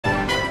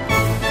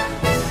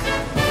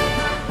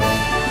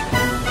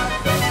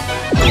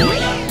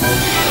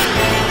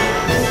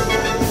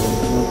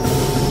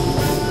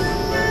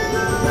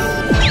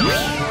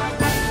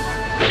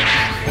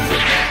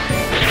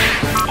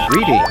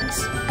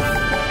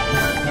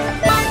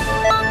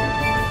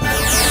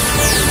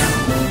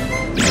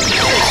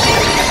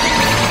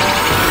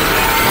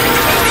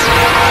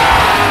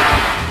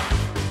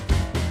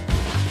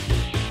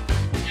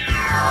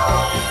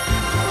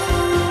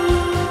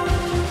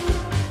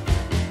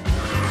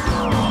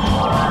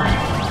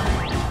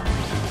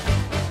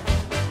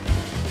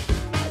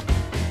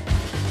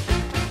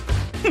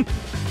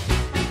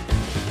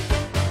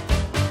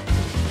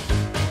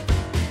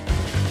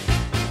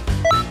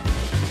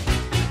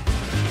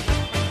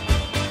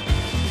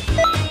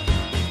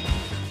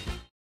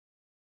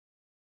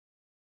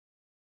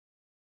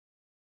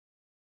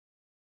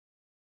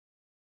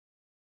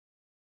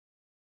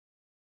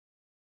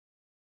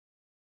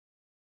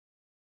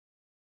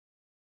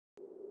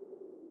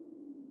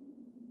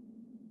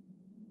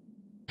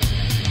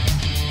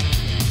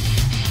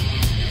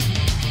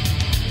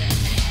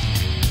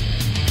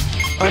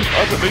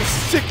perfectly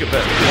sick of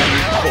that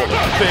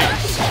candy-colored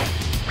face.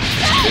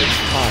 It's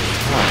high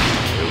time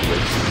to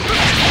erase it.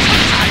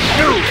 I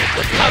knew it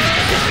would come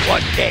to this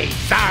one day,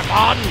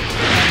 Saiyamen!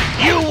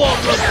 You won't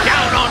look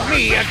down on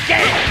me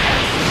again!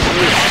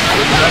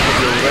 The back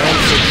of your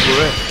rancid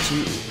breath,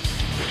 too.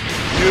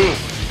 You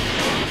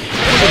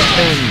put an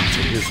end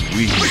to his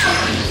weakness.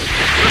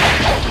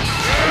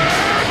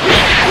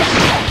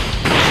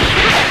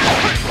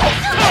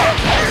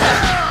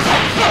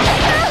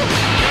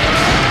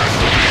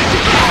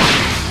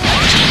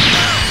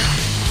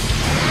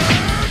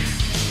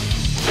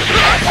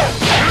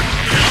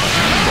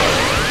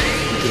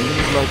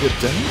 Like a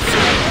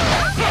dancer.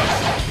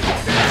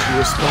 As you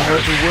aspire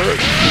to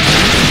work.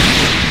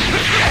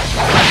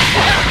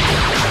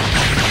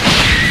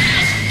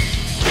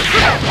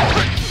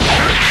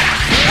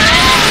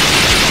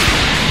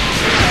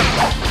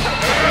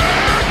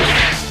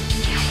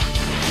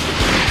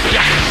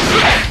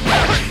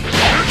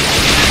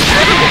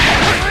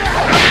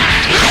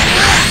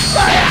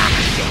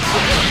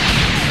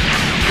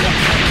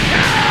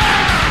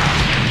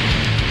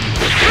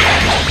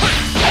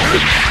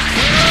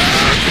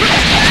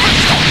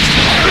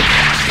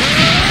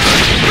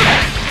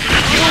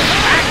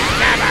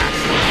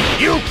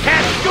 You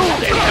can't do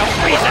this to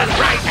Frieza's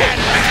right-hand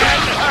man!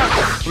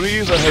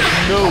 Frieza has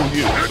no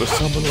use for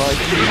someone like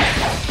you.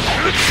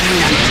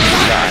 Truly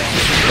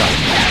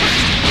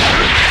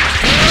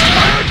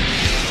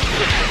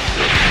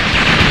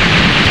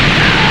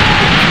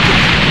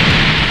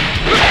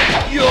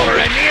You're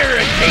an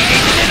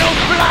irritating little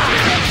fly!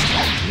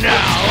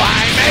 Now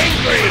I'm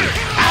angry!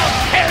 I'll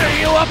tear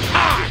you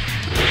apart!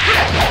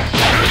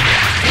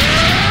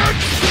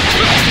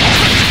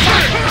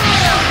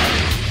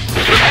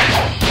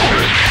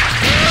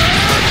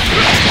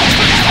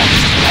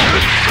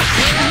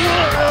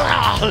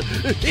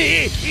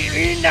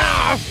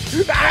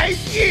 Enough! I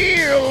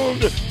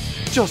yield!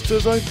 just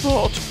as I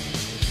thought.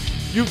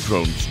 You've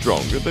grown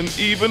stronger than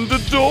even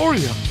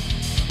Dodoria.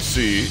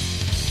 See?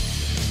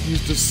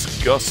 He's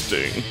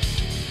disgusting.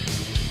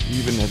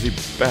 Even as he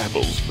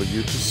babbles for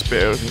you to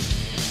spare him,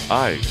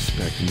 I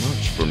expect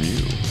much from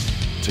you.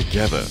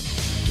 Together,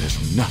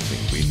 there's nothing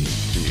we need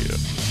fear.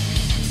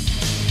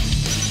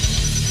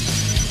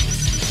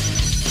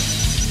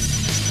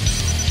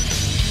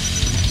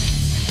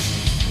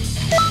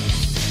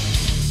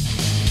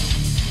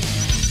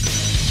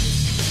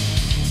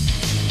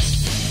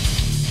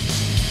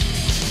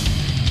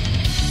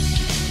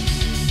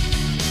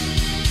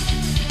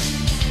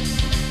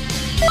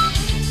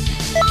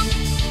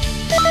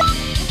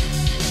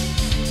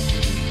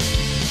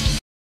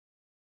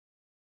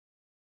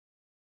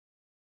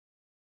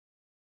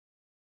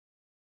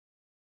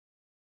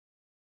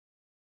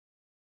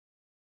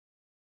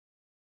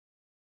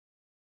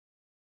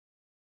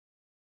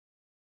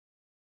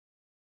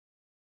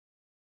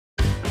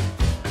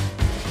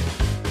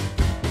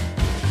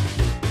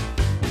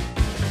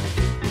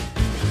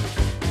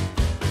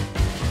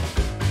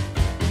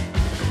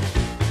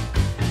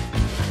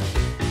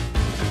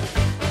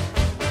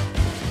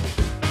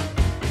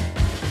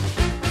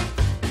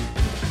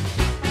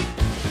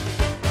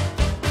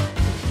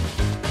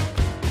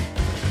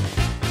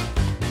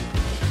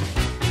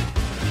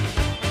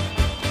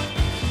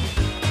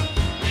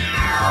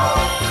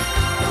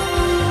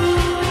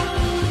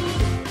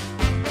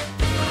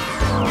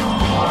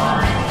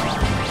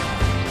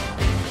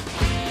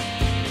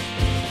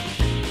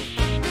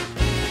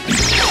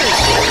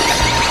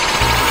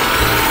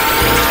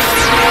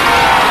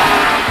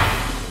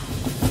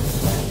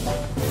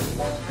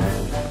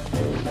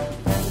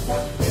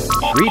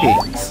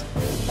 Greetings.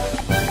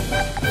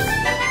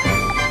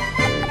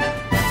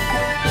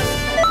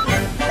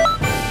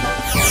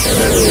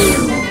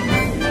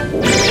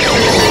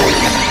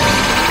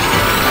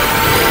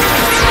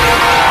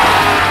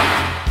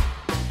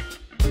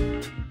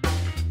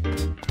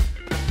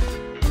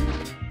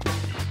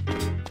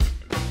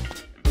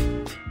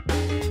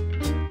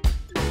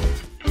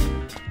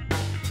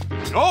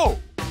 Oh!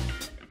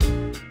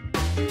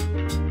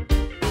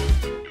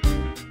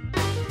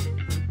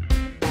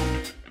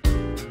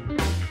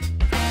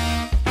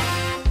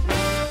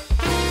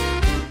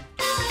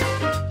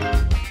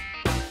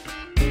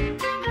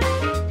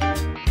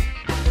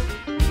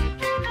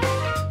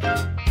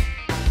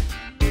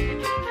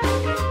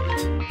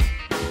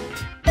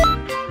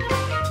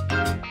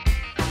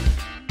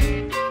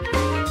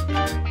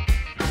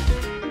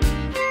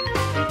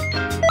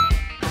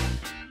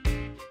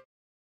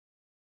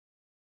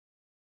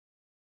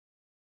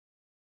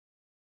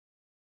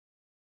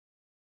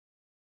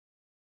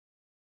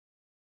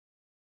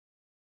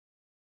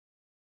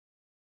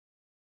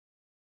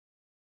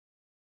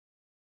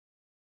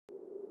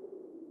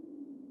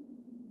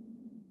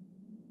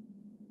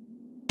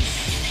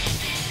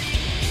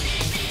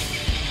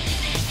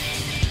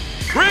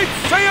 Great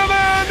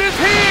Saiyaman is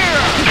here!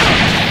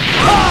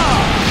 Ha!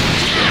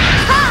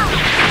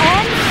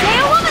 And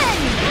Saiyawoman!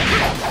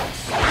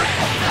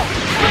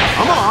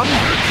 Come on,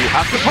 you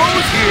have to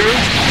pose here.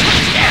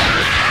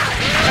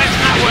 That's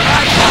not what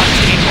I thought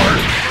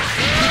anymore.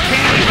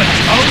 can't even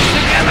pose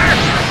together?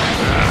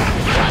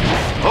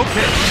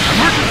 Okay,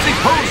 emergency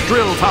pose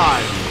drill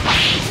time.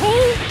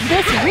 Hey,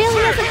 this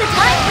really isn't the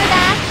time for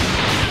that.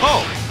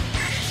 Oh,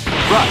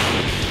 right.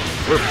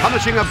 We're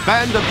punishing a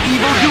band of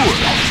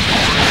evildoers.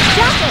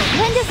 Jacko,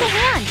 lend us a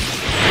hand.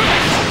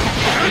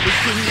 The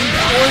Ginyu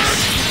force.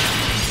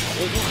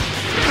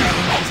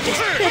 It's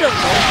just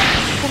pitiful.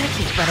 But I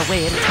can't run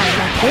away at a time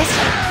like this.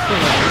 We're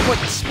an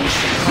important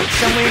species, like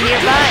somewhere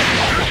nearby.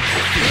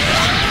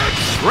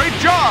 Great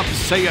job,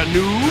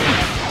 Saiyamen.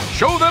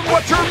 Show them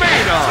what you're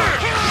made of.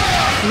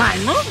 My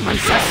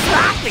movements are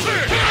sloppy.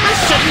 I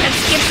shouldn't have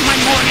skipped my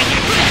morning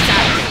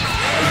exercise.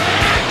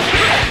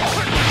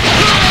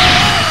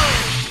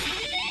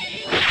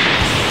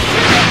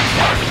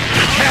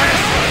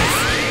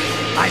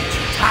 I'm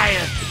too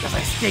tired because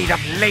I stayed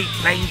up late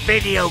playing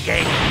video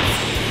games.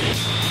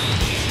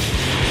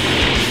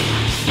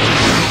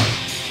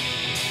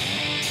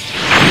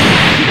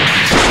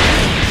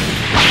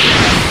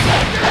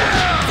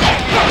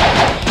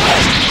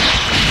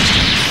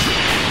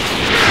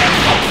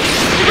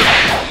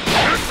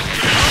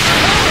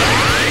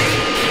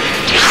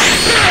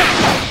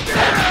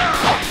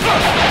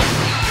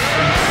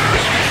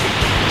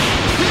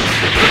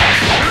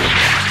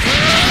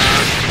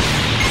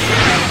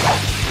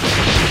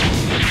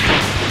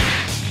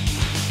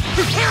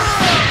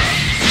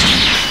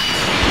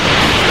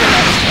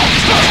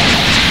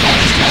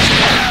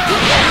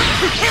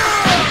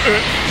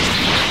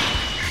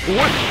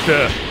 What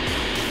the?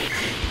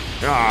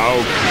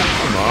 Oh,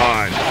 come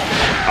on.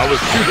 I was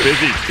too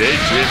busy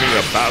daydreaming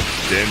about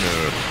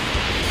dinner.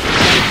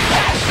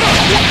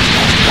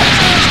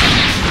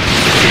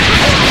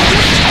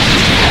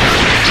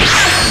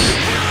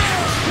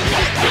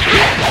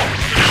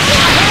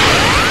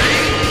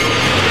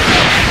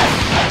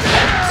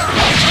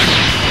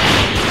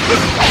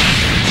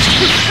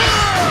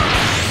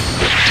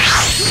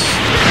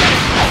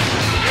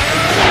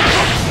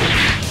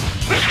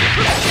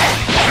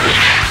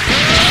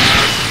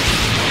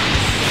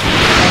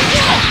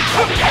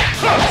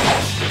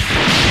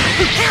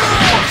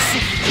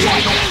 I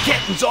don't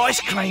get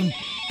ice cream.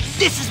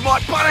 This is my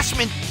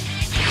punishment.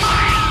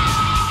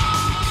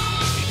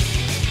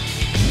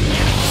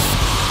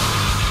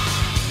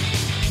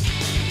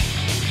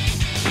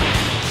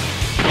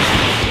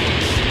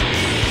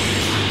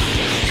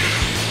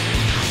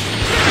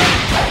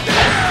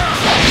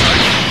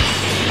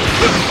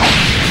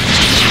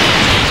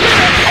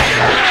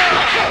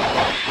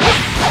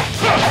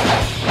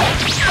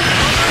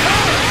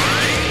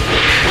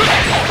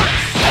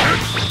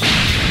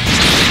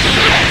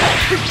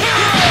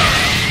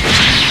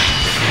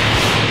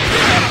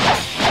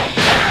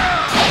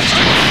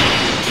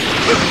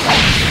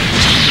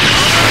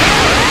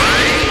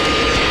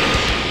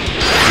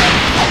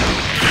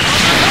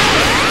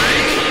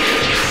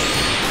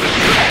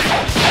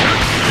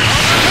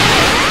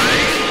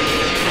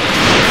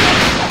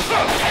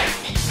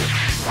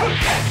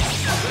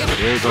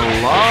 There's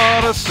a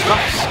lot of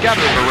stuff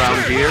scattered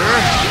around here.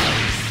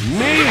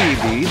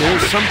 Maybe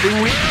there's something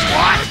we...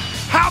 What?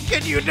 How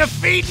can you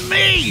defeat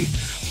me?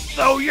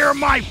 Though you're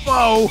my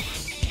foe,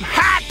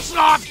 hats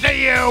off to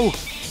you!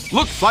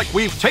 Looks like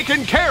we've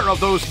taken care of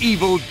those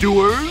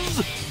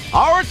evildoers.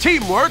 Our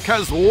teamwork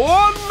has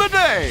won the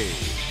day.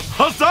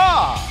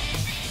 Huzzah!